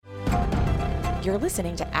You're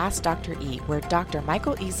listening to Ask Dr. E, where Dr.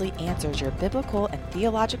 Michael Easley answers your biblical and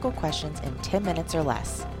theological questions in 10 minutes or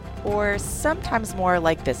less. Or sometimes more,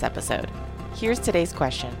 like this episode. Here's today's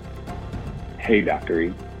question. Hey, Dr.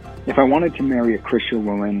 E. If I wanted to marry a Christian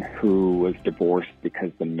woman who was divorced because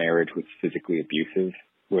the marriage was physically abusive,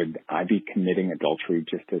 would I be committing adultery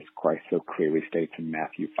just as Christ so clearly states in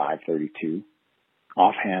Matthew 5:32?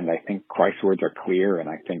 Offhand, I think Christ's words are clear, and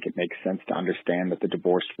I think it makes sense to understand that the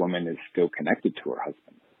divorced woman is still connected to her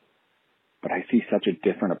husband. But I see such a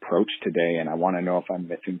different approach today, and I want to know if I'm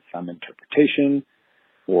missing some interpretation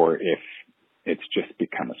or if it's just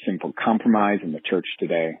become a simple compromise in the church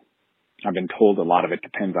today. I've been told a lot of it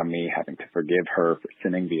depends on me having to forgive her for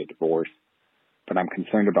sinning via divorce, but I'm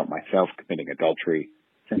concerned about myself committing adultery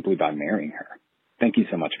simply by marrying her. Thank you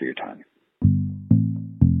so much for your time.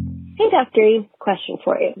 Hey, Dr. E, question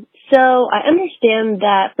for you. So I understand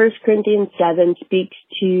that 1 Corinthians 7 speaks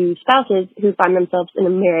to spouses who find themselves in a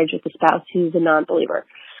marriage with a spouse who's a non-believer.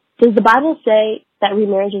 Does the Bible say that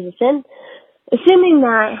remarriage is a sin? Assuming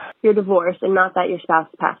that you're divorced and not that your spouse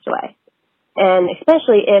passed away. And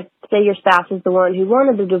especially if, say, your spouse is the one who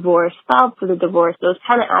wanted the divorce, filed for the divorce, so it's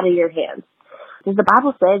kind of out of your hands. Does the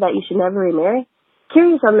Bible say that you should never remarry?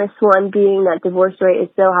 Curious on this one, being that divorce rate is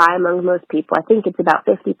so high among most people. I think it's about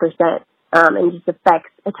 50%, and just affects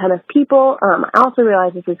a ton of people. I also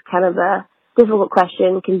realize this is kind of a difficult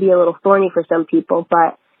question, can be a little thorny for some people,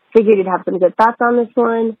 but figured you'd have some good thoughts on this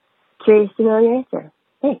one. Curious to know your answer.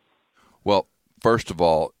 Thanks. Well, first of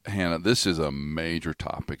all, Hannah, this is a major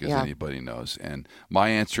topic, as anybody knows, and my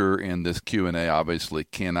answer in this Q&A obviously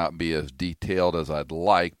cannot be as detailed as I'd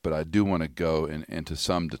like, but I do want to go into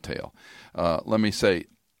some detail. Let me say,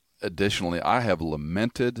 additionally, I have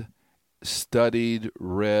lamented, studied,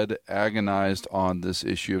 read, agonized on this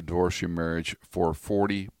issue of divorce remarriage for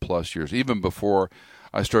 40-plus years, even before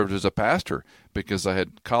I served as a pastor, because I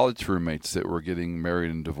had college roommates that were getting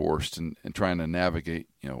married and divorced and trying to navigate,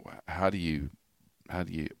 how do you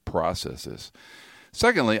process this?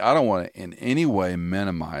 Secondly, I don't want to in any way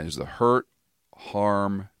minimize the hurt,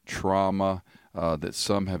 harm, trauma that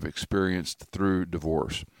some have experienced through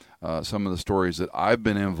divorce. Some of the stories that I've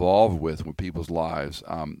been involved with people's lives,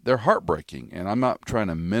 they're heartbreaking, and I'm not trying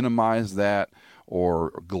to minimize that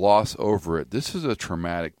or gloss over it. This is a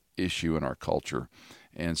traumatic issue in our culture,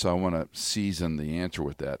 and so I want to season the answer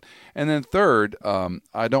with that. And then third,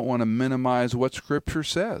 I don't want to minimize what Scripture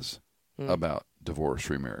says about divorce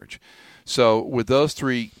remarriage. So with those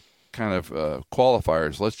three kind of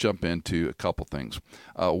qualifiers, let's jump into a couple things.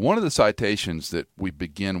 One of the citations that we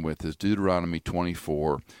begin with is Deuteronomy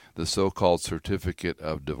 24, the so-called certificate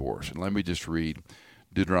of divorce. And let me just read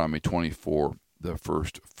Deuteronomy 24, the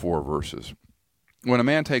first 4 verses. When a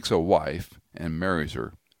man takes a wife and marries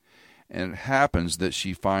her, and it happens that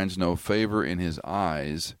she finds no favor in his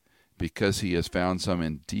eyes because he has found some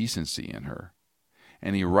indecency in her,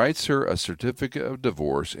 and he writes her a certificate of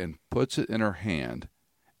divorce and puts it in her hand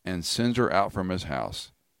and sends her out from his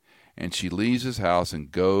house, and she leaves his house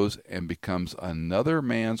and goes and becomes another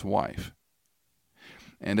man's wife.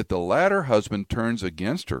 And if the latter husband turns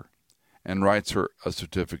against her and writes her a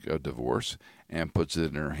certificate of divorce and puts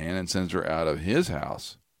it in her hand and sends her out of his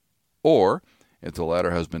house, or if the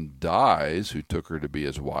latter husband dies who took her to be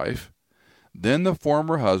his wife, then the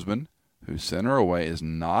former husband who sent her away is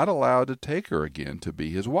not allowed to take her again to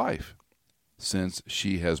be his wife, since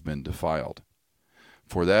she has been defiled.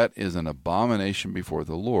 For that is an abomination before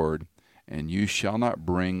the Lord, and you shall not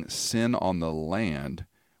bring sin on the land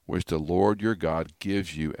which the Lord your God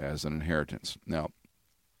gives you as an inheritance. Now,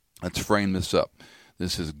 let's frame this up.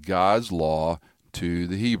 This is God's law to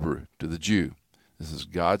the Hebrew, to the Jew. This is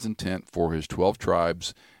God's intent for his 12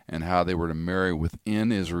 tribes and how they were to marry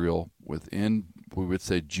within Israel, within, we would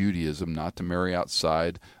say, Judaism, not to marry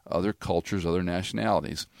outside other cultures, other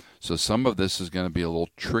nationalities. So some of this is going to be a little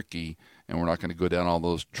tricky, and we're not going to go down all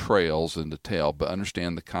those trails in detail, but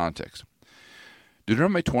understand the context.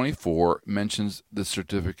 Deuteronomy 24 mentions the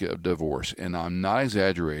certificate of divorce, and I'm not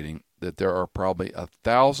exaggerating that there are probably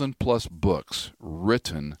 1,000+ books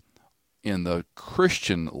written in the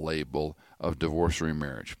Christian label of divorce or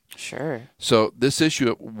remarriage. Sure. So this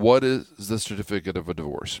issue of what is the certificate of a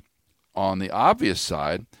divorce? On the obvious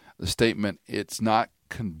side, the statement, it's not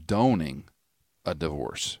condoning a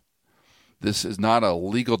divorce. This is not a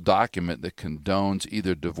legal document that condones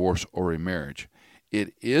either divorce or remarriage.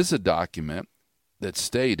 It is a document that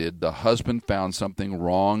stated the husband found something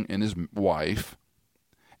wrong in his wife,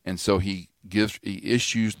 and so he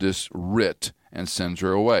issues this writ and sends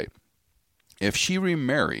her away. If she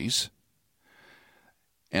remarries,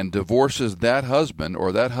 and divorces that husband,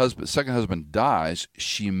 or that second husband dies,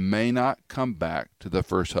 she may not come back to the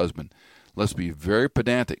first husband. Let's be very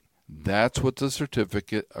pedantic. That's what the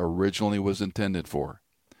certificate originally was intended for.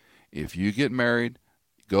 If you get married,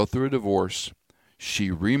 go through a divorce, she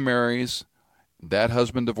remarries, that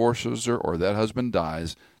husband divorces her, or that husband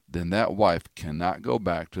dies, then that wife cannot go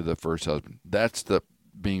back to the first husband. That's the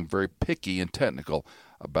being very picky and technical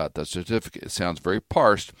about that certificate. It sounds very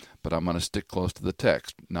parsed, but I'm going to stick close to the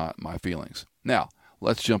text, not my feelings. Now,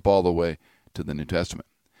 let's jump all the way to the New Testament.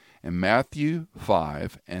 In Matthew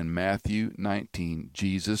 5 and Matthew 19,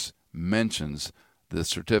 Jesus mentions this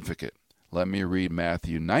certificate. Let me read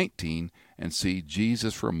Matthew 19 and see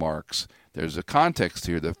Jesus' remarks. There's a context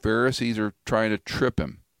here. The Pharisees are trying to trip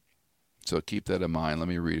him. So keep that in mind. Let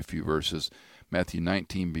me read a few verses. Matthew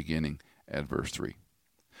 19, beginning at verse 3.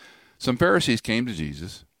 Some Pharisees came to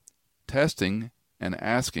Jesus, testing and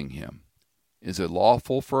asking him, "Is it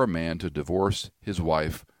lawful for a man to divorce his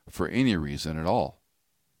wife for any reason at all?"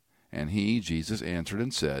 And he, Jesus, answered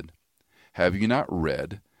and said, "Have you not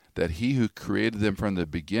read that he who created them from the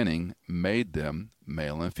beginning made them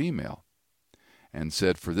male and female? And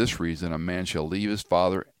said, for this reason a man shall leave his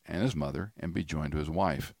father and his mother and be joined to his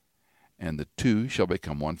wife, and the two shall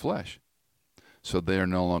become one flesh. So they are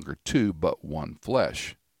no longer two, but one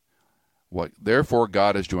flesh. What therefore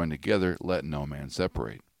God has joined together, let no man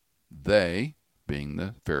separate." They, being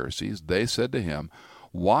the Pharisees, they said to him,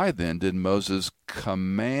 "Why then did Moses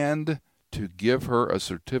command to give her a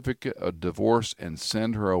certificate of divorce and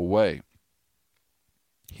send her away?"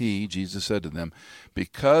 He, Jesus, said to them,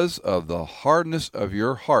 "Because of the hardness of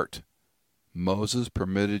your heart, Moses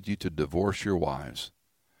permitted you to divorce your wives.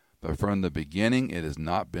 But from the beginning it has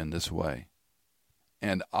not been this way.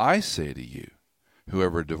 And I say to you,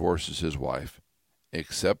 whoever divorces his wife,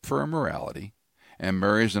 except for immorality, and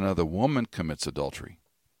marries another woman, commits adultery."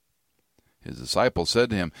 His disciples said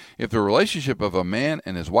to him, "If the relationship of a man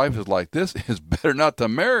and his wife is like this, it is better not to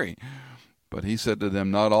marry." But he said to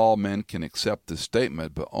them, "Not all men can accept this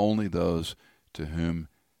statement, but only those to whom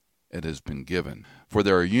it has been given. For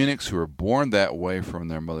there are eunuchs who are born that way from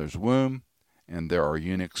their mother's womb, and there are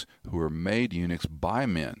eunuchs who are made eunuchs by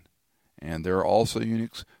men. And there are also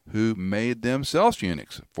eunuchs who made themselves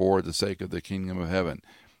eunuchs for the sake of the kingdom of heaven.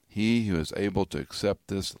 He who is able to accept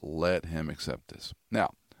this, let him accept this."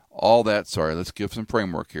 Now, let's give some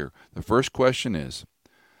framework here. The first question is,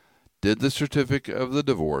 did the certificate of the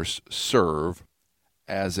divorce serve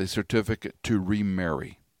as a certificate to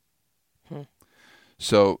remarry?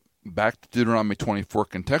 So, back to Deuteronomy 24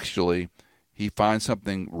 contextually, he finds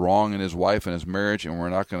something wrong in his wife and his marriage, and we're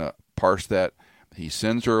not going to parse that. He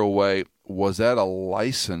sends her away. Was that a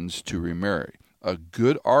license to remarry? A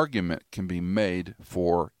good argument can be made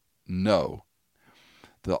for no.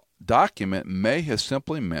 The document may have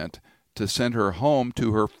simply meant to send her home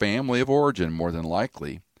to her family of origin, more than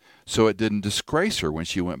likely, so it didn't disgrace her when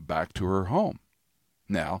she went back to her home.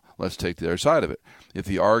 Now, let's take the other side of it. If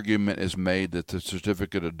the argument is made that the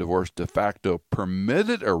certificate of divorce de facto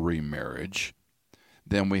permitted a remarriage,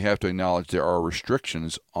 then we have to acknowledge there are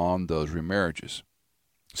restrictions on those remarriages.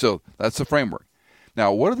 So that's the framework.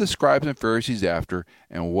 Now, what are the scribes and Pharisees after,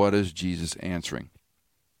 and what is Jesus answering?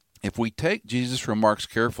 If we take Jesus' remarks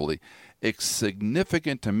carefully, it's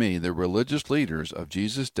significant to me that religious leaders of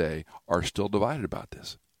Jesus' day are still divided about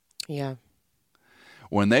this. Yeah.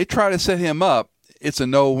 When they try to set him up, it's a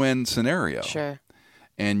no-win scenario. Sure.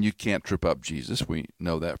 And you can't trip up Jesus. We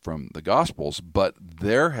know that from the Gospels. But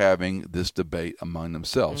they're having this debate among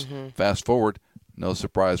themselves. Fast forward, no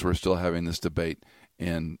surprise, we're still having this debate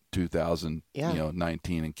in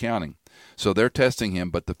 2019 and counting. So they're testing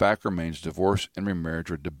him, but the fact remains divorce and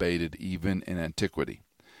remarriage were debated even in antiquity.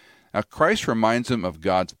 Now, Christ reminds them of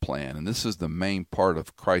God's plan, and this is the main part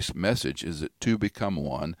of Christ's message, is that two become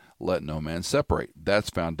one, let no man separate. That's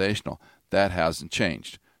foundational. That hasn't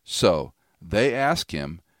changed. So they ask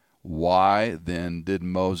him, why then did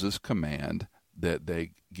Moses command that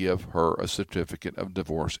they give her a certificate of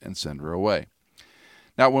divorce and send her away?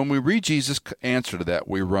 Now, when we read Jesus' answer to that,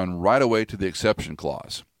 we run right away to the exception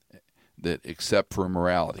clause, that except for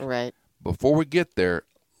immorality. Right. Before we get there,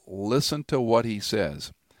 listen to what he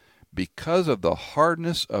says. Because of the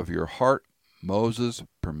hardness of your heart, Moses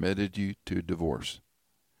permitted you to divorce.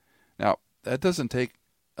 Now, that doesn't take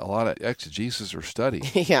a lot of exegesis or study.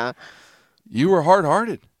 Yeah. You were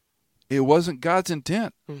hard-hearted. It wasn't God's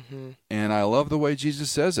intent. And I love the way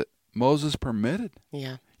Jesus says it. Moses permitted.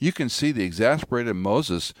 Yeah. You can see the exasperated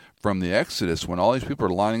Moses from the Exodus when all these people are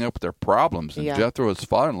lining up with their problems. And Jethro, his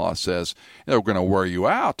father-in-law, says, they're going to wear you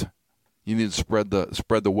out. You need to spread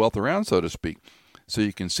the wealth around, so to speak. So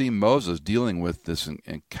you can see Moses dealing with this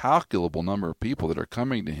incalculable number of people that are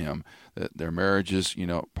coming to him, that their marriage is,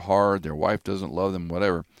 hard, their wife doesn't love them,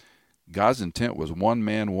 whatever. God's intent was one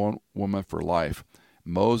man, one woman for life.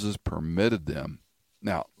 Moses permitted them.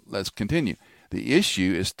 Now, let's continue. The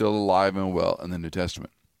issue is still alive and well in the New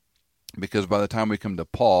Testament, because by the time we come to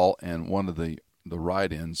Paul, and one of the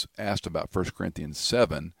write-ins asked about 1 Corinthians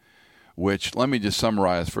 7, which, let me just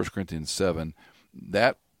summarize 1 Corinthians 7,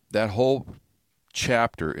 that whole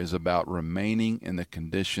chapter is about remaining in the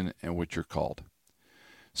condition in which you're called.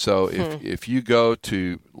 So if you go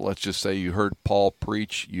to, let's just say you heard Paul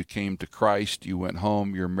preach, you came to Christ, you went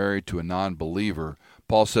home, you're married to a non-believer,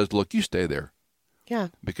 Paul says, look, you stay there. Yeah.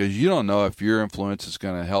 Because you don't know if your influence is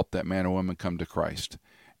going to help that man or woman come to Christ.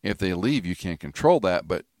 If they leave, you can't control that,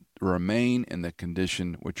 but remain in the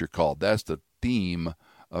condition which you're called. That's the theme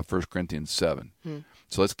of 1 Corinthians 7.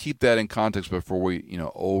 So let's keep that in context before we,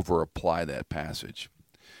 over-apply that passage.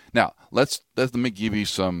 Now, let me give you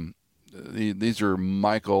some. These are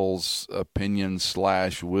Michael's opinions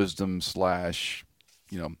 / wisdom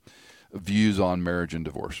 / views on marriage and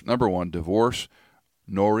divorce. Number one, divorce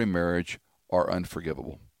nor remarriage are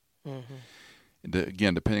unforgivable.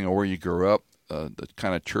 Again, depending on where you grew up, the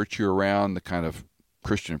kind of church you're around, the kind of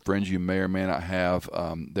Christian friends you may or may not have,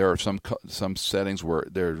 there are some settings where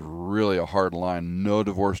there's really a hard line, no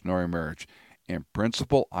divorce, no remarriage. In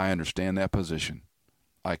principle, I understand that position.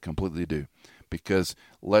 I completely do. Because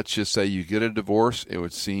let's just say you get a divorce, it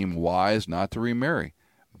would seem wise not to remarry.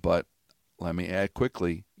 But let me add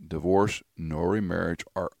quickly, divorce nor remarriage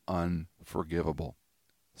are unforgivable.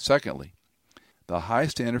 Secondly, the high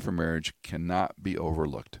standard for marriage cannot be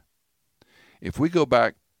overlooked. If we go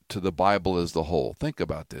back to the Bible as the whole, think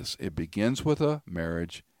about this. It begins with a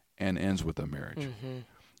marriage and ends with a marriage.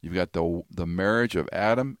 You've got the marriage of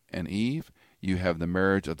Adam and Eve. You have the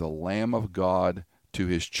marriage of the Lamb of God to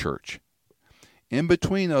his church. In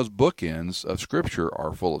between those bookends of Scripture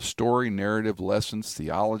are full of story, narrative, lessons,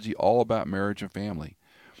 theology, all about marriage and family.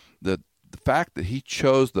 The fact that he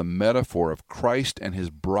chose the metaphor of Christ and his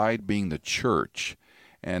bride being the church,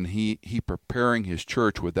 and he preparing his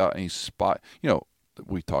church without any spot.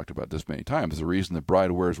 We talked about this many times. The reason the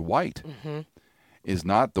bride wears white is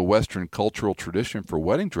not the Western cultural tradition for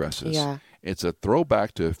wedding dresses. Yeah. It's a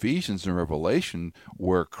throwback to Ephesians and Revelation,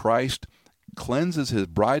 where Christ cleanses his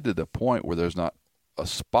bride to the point where there's not a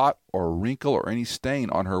spot or a wrinkle or any stain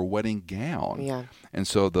on her wedding gown. Yeah. And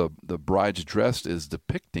so the bride's dress is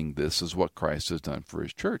depicting this as what Christ has done for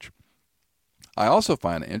his church. I also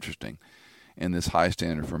find it interesting in this high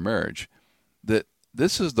standard for marriage that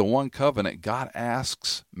this is the one covenant God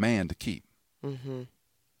asks man to keep.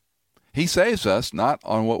 He saves us not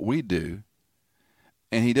on what we do,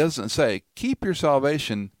 and he doesn't say, keep your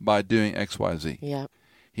salvation by doing X, Y, Z. Yeah.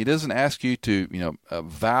 He doesn't ask you to,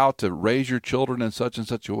 vow to raise your children in such and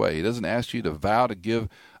such a way. He doesn't ask you to vow to give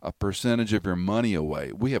a percentage of your money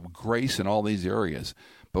away. We have grace in all these areas.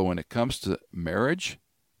 But when it comes to marriage,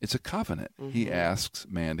 it's a covenant he asks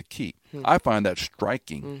man to keep. I find that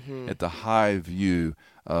striking at the high view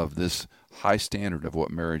of this high standard of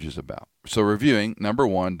what marriage is about. So reviewing, number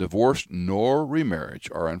one, divorce nor remarriage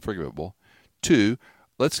are unforgivable. 2,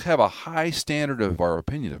 let's have a high standard of our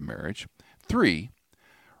opinion of marriage. 3,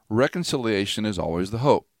 reconciliation is always the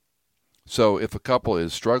hope. So if a couple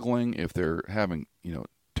is struggling, if they're having,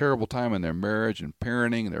 terrible time in their marriage and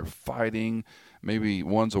parenting, and they're fighting, maybe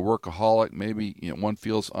one's a workaholic, maybe one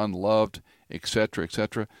feels unloved,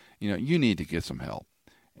 etc., you need to get some help.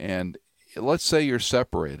 And let's say you're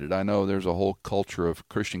separated. I know there's a whole culture of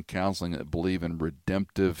Christian counseling that believe in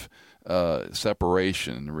redemptive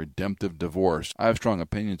separation, redemptive divorce. I have strong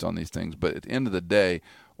opinions on these things, but at the end of the day,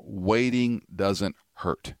 waiting doesn't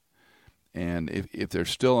hurt. And if there's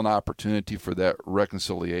still an opportunity for that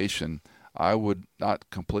reconciliation, I would not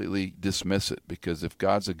completely dismiss it, because if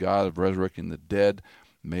God's a God of resurrecting the dead,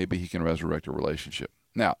 maybe he can resurrect a relationship.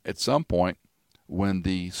 Now, at some point, when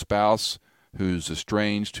the spouse who's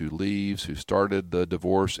estranged, who leaves, who started the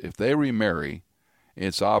divorce, if they remarry,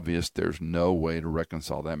 it's obvious there's no way to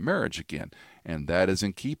reconcile that marriage again. And that is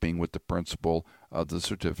in keeping with the principle of the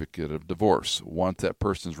certificate of divorce. Once that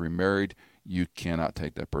person's remarried, you cannot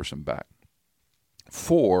take that person back.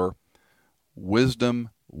 4,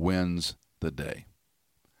 wisdom wins the day.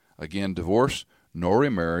 Again, divorce nor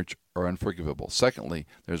remarriage are unforgivable. Secondly,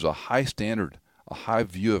 there's a high standard, a high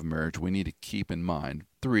view of marriage we need to keep in mind.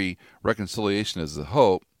 3, reconciliation is the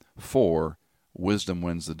hope. 4, wisdom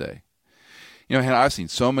wins the day. Hannah, I've seen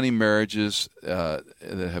so many marriages that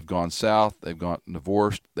have gone south, they've gone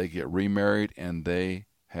divorced, they get remarried, and they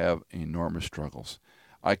have enormous struggles.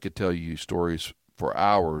 I could tell you stories for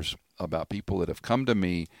hours about people that have come to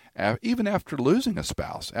me even after losing a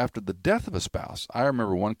spouse, after the death of a spouse. I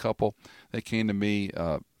remember one couple, they came to me,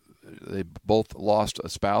 they both lost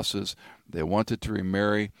spouses, they wanted to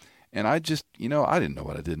remarry, and I just, I didn't know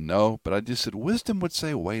what I didn't know, but I just said, wisdom would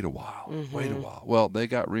say, wait a while, wait a while. Well, they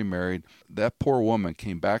got remarried. That poor woman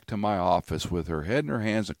came back to my office with her head in her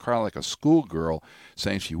hands and crying like a schoolgirl,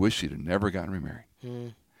 saying she wished she'd have never gotten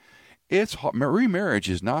remarried. It's remarriage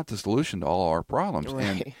is not the solution to all our problems,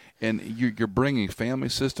 Right. and you're bringing family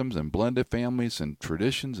systems and blended families and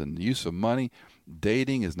traditions and the use of money.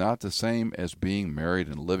 Dating is not the same as being married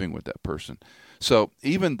and living with that person. So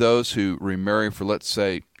even those who remarry for, let's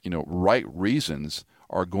say, right reasons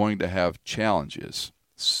are going to have challenges.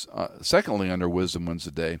 Secondly, under Wisdom Wins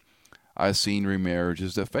the Day, I've seen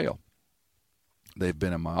remarriages that fail. They've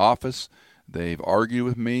been in my office. They've argued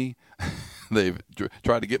with me. They've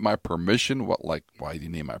tried to get my permission. Why do you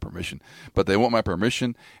need my permission? But they want my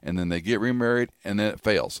permission, and then they get remarried, and then it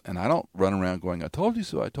fails. And I don't run around going, I told you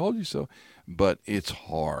so, I told you so. But it's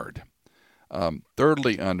hard.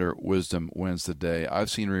 Thirdly, under Wisdom Wins the Day, I've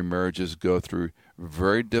seen remarriages go through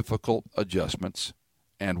very difficult adjustments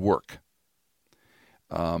and work.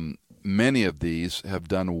 Many of these have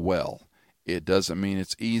done well. It doesn't mean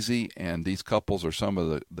it's easy, and these couples are some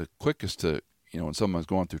of the quickest to, when someone's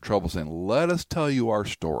going through trouble, saying, let us tell you our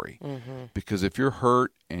story. Because if you're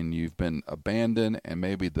hurt and you've been abandoned and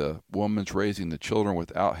maybe the woman's raising the children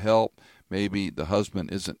without help, maybe the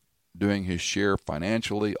husband isn't doing his share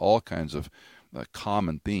financially, all kinds of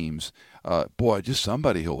common themes, just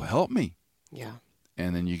somebody who'll help me. Yeah.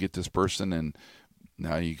 And then you get this person, and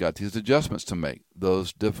now you got these adjustments to make.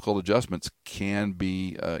 Those difficult adjustments can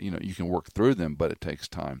be, you can work through them, but it takes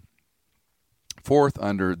time. Fourth,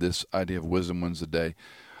 under this idea of Wisdom Wins the Day,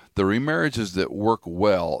 the remarriages that work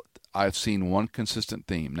well, I've seen one consistent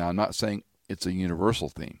theme. Now, I'm not saying it's a universal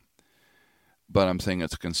theme, but I'm saying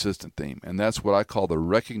it's a consistent theme, and that's what I call the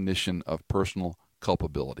recognition of personal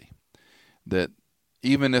culpability. That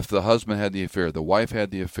even if the husband had the affair, the wife had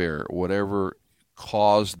the affair, whatever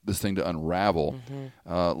caused this thing to unravel,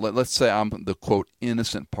 let's say I'm the, quote,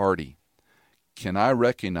 innocent party. Can I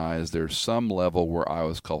recognize there's some level where I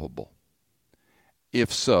was culpable?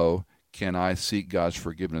 If so, can I seek God's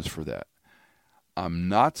forgiveness for that? I'm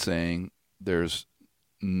not saying there's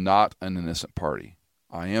not an innocent party.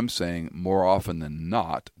 I am saying more often than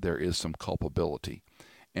not, there is some culpability.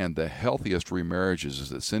 And the healthiest remarriages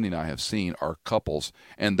that Cindy and I have seen are couples,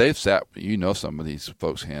 and they've sat, some of these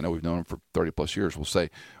folks, Hannah, we've known them for 30 plus years, will say,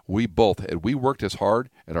 had we worked as hard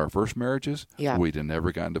at our first marriages, we'd have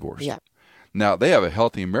never gotten divorced. Yeah. Now, they have a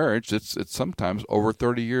healthy marriage. It's sometimes over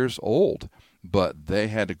 30 years old, but they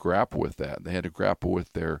had to grapple with that. They had to grapple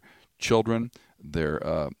with their children, their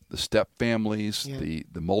the step families, the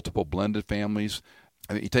multiple blended families.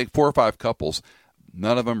 I mean, you take 4 or 5 couples,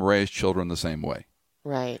 none of them raise children the same way.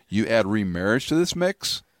 Right. You add remarriage to this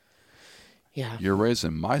mix, you're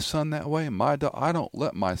raising my son that way. I don't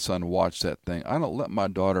let my son watch that thing. I don't let my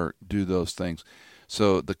daughter do those things.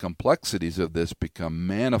 So the complexities of this become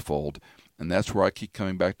manifold, and that's where I keep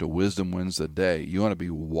coming back to Wisdom Wins the Day. You want to be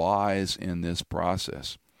wise in this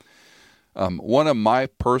process. One of my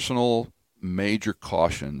personal major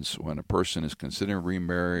cautions when a person is considering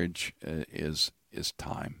remarriage is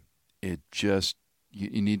time. It just,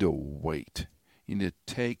 you need to wait. You need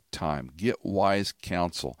to take time, get wise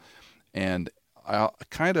counsel. And I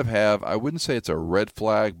kind of have, I wouldn't say it's a red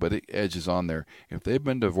flag, but it edges on there. If they've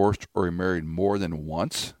been divorced or remarried more than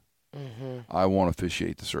once, I won't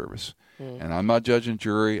officiate the service. And I'm not judge and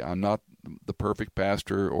jury. I'm not the perfect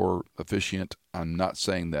pastor or officiant. I'm not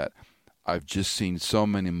saying that. I've just seen so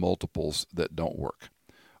many multiples that don't work.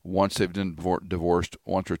 Once they've been divorced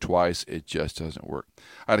once or twice, it just doesn't work.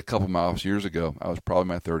 I had a couple of my office years ago. I was probably in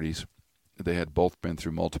my 30s. They had both been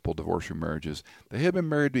through multiple divorce remarriages. They had been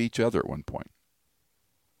married to each other at one point.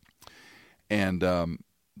 And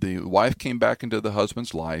the wife came back into the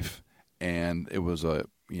husband's life, and it was it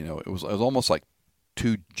was almost like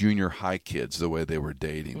 2 junior high kids the way they were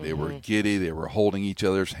dating. They were giddy. They were holding each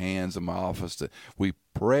other's hands in my office. We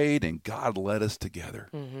prayed, and God led us together.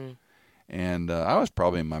 And I was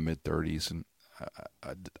probably in my mid-30s, and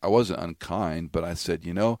I wasn't unkind, but I said,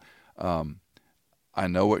 I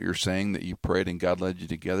know what you're saying, that you prayed and God led you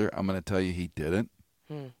together. I'm going to tell you He didn't.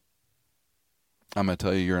 I'm going to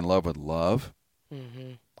tell you you're in love with love,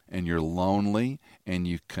 and you're lonely, and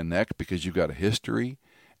you connect because you've got a history,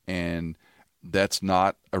 and that's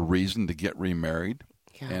not a reason to get remarried.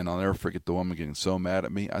 And I'll never forget the woman getting so mad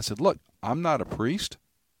at me. I said, look, I'm not a priest.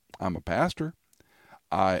 I'm a pastor.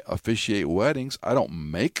 I officiate weddings. I don't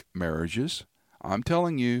make marriages. I'm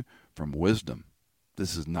telling you from wisdom,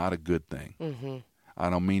 this is not a good thing. Mm-hmm. I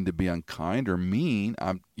don't mean to be unkind or mean.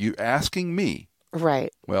 You asking me.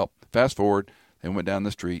 Right. Well, fast forward, they went down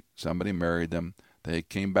the street. Somebody married them. They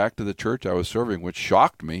came back to the church I was serving, which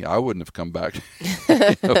shocked me. I wouldn't have come back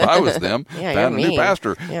if I was them. Yeah, Found a new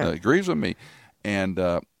pastor. Yeah. Agrees with me. And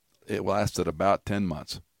it lasted about 10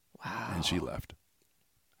 months. Wow. And she left.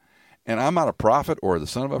 And I'm not a prophet or the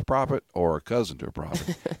son of a prophet or a cousin to a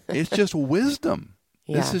prophet. It's just wisdom.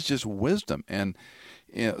 Yeah. This is just wisdom. And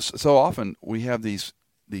so often we have these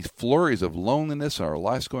flurries of loneliness in our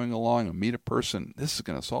lives going along and meet a person. This is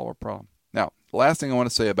going to solve a problem. Now, the last thing I want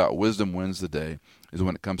to say about wisdom wins the day is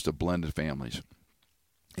when it comes to blended families.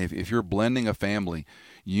 If you're blending a family,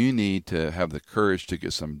 you need to have the courage to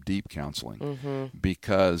get some deep counseling,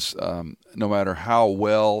 because no matter how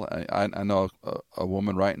well, I know a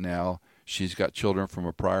woman right now, she's got children from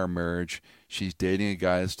a prior marriage. She's dating a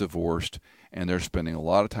guy that's divorced, and they're spending a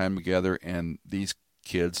lot of time together, and these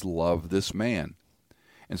kids love this man.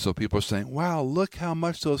 And so people are saying, wow, look how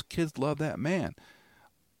much those kids love that man.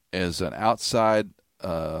 As an outside,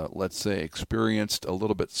 let's say, experienced, a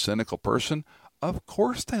little bit cynical person, of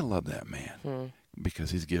course they love that man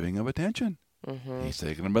because he's giving them attention. Mm-hmm. He's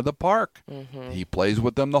taking them to the park. Mm-hmm. He plays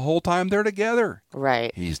with them the whole time they're together.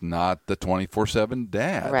 Right. He's not the 24/7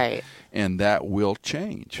 dad. Right. And that will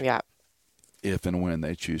change. Yeah. If and when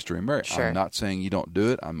they choose to remarry. Sure. I'm not saying you don't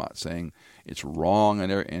do it. I'm not saying it's wrong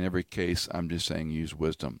in every case. I'm just saying use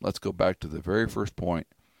wisdom. Let's go back to the very first point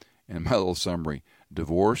in my little summary.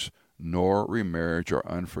 Divorce nor remarriage are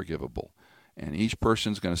unforgivable. And each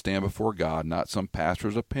person's going to stand before God, not some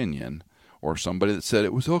pastor's opinion or somebody that said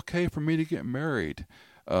it was okay for me to get married.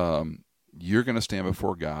 You're going to stand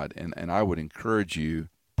before God, and I would encourage you,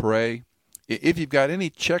 pray. If you've got any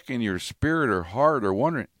check in your spirit or heart or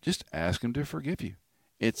wondering, just ask him to forgive you.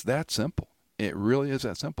 It's that simple. It really is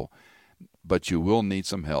that simple. But you will need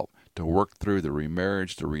some help to work through the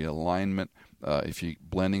remarriage, the realignment, if you're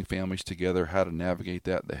blending families together, how to navigate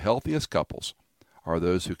that. The healthiest couples are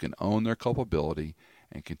those who can own their culpability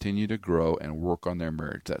and continue to grow and work on their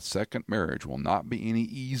marriage. That second marriage will not be any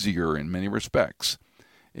easier in many respects.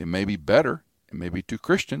 It may be better. It may be two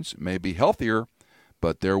Christians. It may be healthier.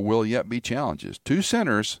 But there will yet be challenges. Two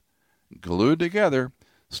sinners glued together,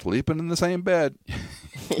 sleeping in the same bed,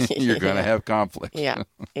 you're going to have conflict. Yeah,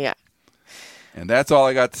 yeah. And that's all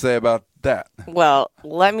I got to say about that. Well,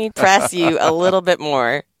 let me press you a little bit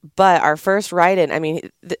more. But our first write-in, I mean,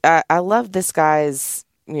 I love this guy's,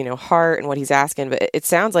 heart and what he's asking, but it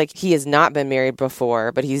sounds like he has not been married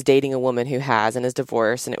before, but he's dating a woman who has and is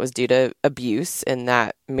divorced, and it was due to abuse in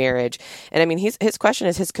that marriage. And I mean, his question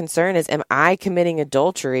is, his concern is, am I committing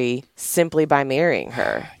adultery simply by marrying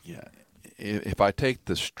her? Yeah. If I take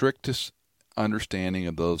the strictest understanding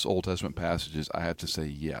of those Old Testament passages, I have to say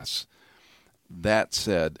yes. That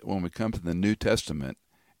said, when we come to the New Testament,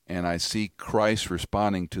 and I see Christ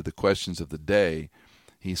responding to the questions of the day,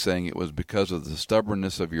 he's saying it was because of the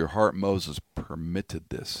stubbornness of your heart Moses permitted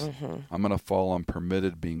this. Mm-hmm. I'm going to fall on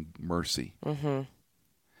permitted being mercy. Mm-hmm.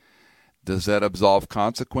 Does that absolve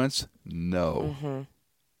consequence? No. Mm-hmm.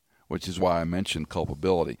 Which is why I mentioned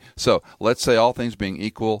culpability. So let's say all things being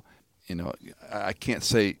equal, I can't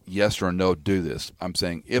say yes or no, do this. I'm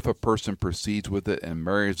saying if a person proceeds with it and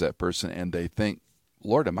marries that person and they think,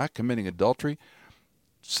 Lord, am I committing adultery?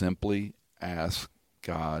 Simply ask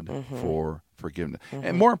God for forgiveness.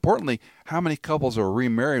 And more importantly, how many couples are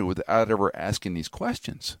remarried without ever asking these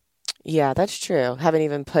questions? Yeah, that's true. Haven't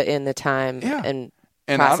even put in the time and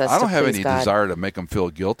process I don't have please any God. desire to make them feel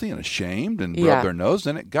guilty and ashamed and rub their nose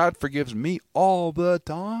in it. God forgives me all the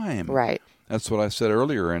time. Right. That's what I said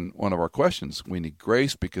earlier in one of our questions. We need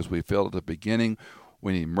grace because we failed at the beginning.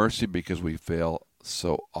 We need mercy because we fail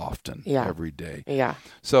so often every day. Yeah.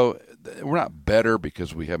 So we're not better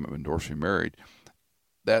because we haven't been divorced or remarried.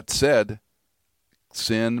 That said,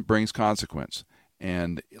 sin brings consequence.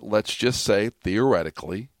 And let's just say,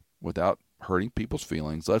 theoretically, without hurting people's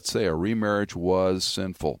feelings, let's say a remarriage was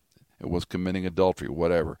sinful. It was committing adultery,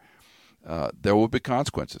 whatever. There will be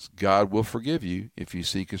consequences. God will forgive you if you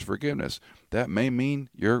seek his forgiveness. That may mean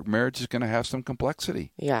your marriage is going to have some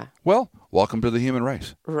complexity. Yeah. Well, welcome to the human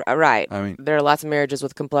race. Right. I mean, there are lots of marriages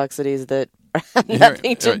with complexities that have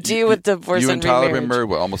nothing to do with divorce and remarriage. You and Tyler have been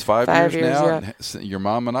married, almost 5 years now? Yeah. Your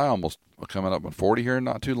mom and I almost coming up on 40 here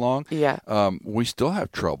not too long. Yeah. We still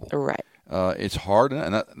have trouble. Right. It's hard,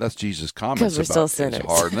 and that's Jesus' comments about because we're still sinners.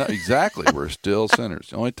 It's hard. Exactly. We're still sinners.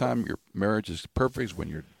 The only time your marriage is perfect is when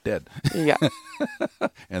you're dead. Yeah.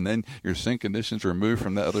 And then your sin condition's removed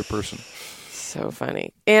from that other person. So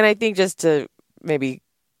funny. And I think just to maybe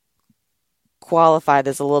qualify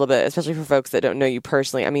this a little bit, especially for folks that don't know you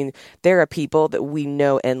personally. I mean, there are people that we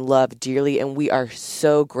know and love dearly, and we are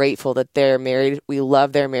so grateful that they're married. We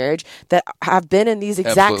love their marriage, that have been in these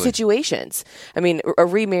exact situations. I mean, a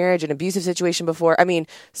remarriage, an abusive situation before. I mean,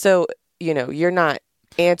 so, you're not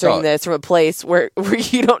answering this from a place where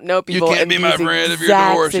you don't know people you can't in be these my friend if you're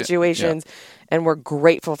exact divorced. situations. Yeah. And we're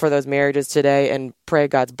grateful for those marriages today and pray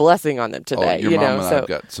God's blessing on them today. Your mom and I have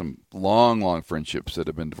got some long friendships that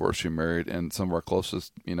have been divorced and married, and some of our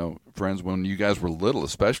closest, friends when you guys were little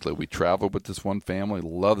especially. We traveled with this one family,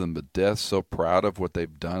 love them to death, so proud of what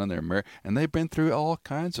they've done in their marriage, and they've been through all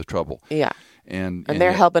kinds of trouble. Yeah. And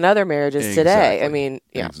they're helping other marriages today. I mean,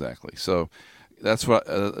 yeah. Exactly. So that's what,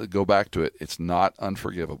 go back to it. It's not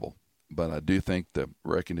unforgivable, but I do think the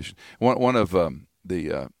recognition. One of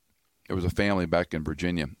there was a family back in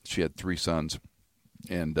Virginia. She had 3 sons,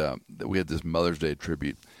 and we had this Mother's Day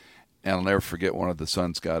tribute. And I'll never forget, one of the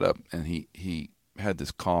sons got up, and he had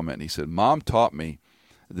this comment. And he said, "Mom taught me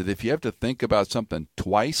that if you have to think about something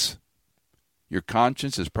twice, your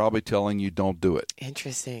conscience is probably telling you don't do it."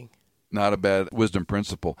 Interesting. Not a bad wisdom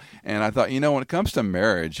principle. And I thought, when it comes to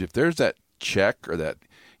marriage, if there's that check or that,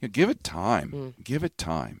 give it time. Give it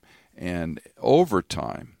time. And over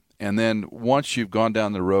time. And then once you've gone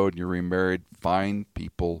down the road and you're remarried, find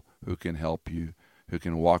people who can help you, who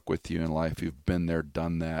can walk with you in life, who've been there,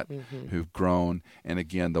 done that, who've grown. And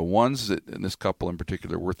again, the ones that, in this couple in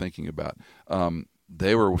particular, we're thinking about,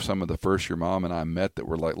 they were some of the first your mom and I met that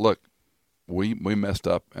were like, look, we messed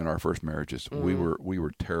up in our first marriages. We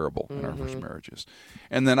were terrible in our first marriages.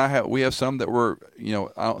 And then we have some that were, I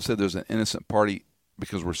don't say there's an innocent party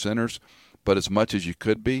because we're sinners, but as much as you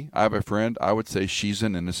could be. I have a friend, I would say she's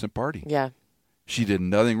an innocent party. Yeah. She did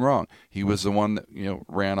nothing wrong. He was the one that,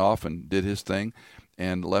 ran off and did his thing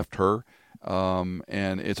and left her.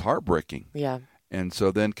 And it's heartbreaking. Yeah. And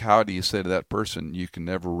so then how do you say to that person, you can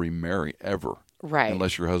never remarry ever? Right.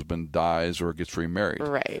 Unless your husband dies or gets remarried.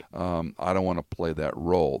 Right. I don't want to play that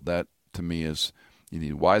role. That, to me, is you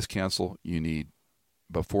need wise counsel. You need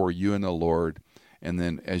before you and the Lord. And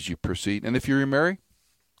then as you proceed, and if you remarry,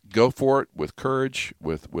 go for it with courage,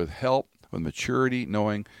 with help, with maturity,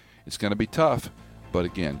 knowing it's going to be tough. But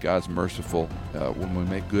again, God's merciful when we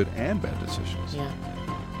make good and bad decisions. Yeah.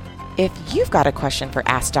 If you've got a question for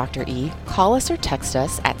Ask Dr. E, call us or text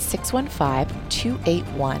us at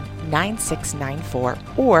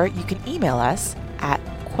 615-281-9694, or you can email us at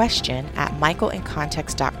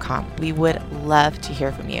question@michaelincontext.com. We would love to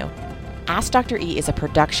hear from you. Ask Dr. E is a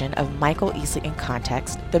production of Michael Easley in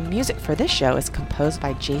Context. The music for this show is composed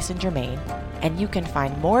by Jason Germain, and you can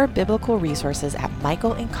find more biblical resources at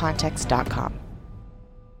michaelincontext.com.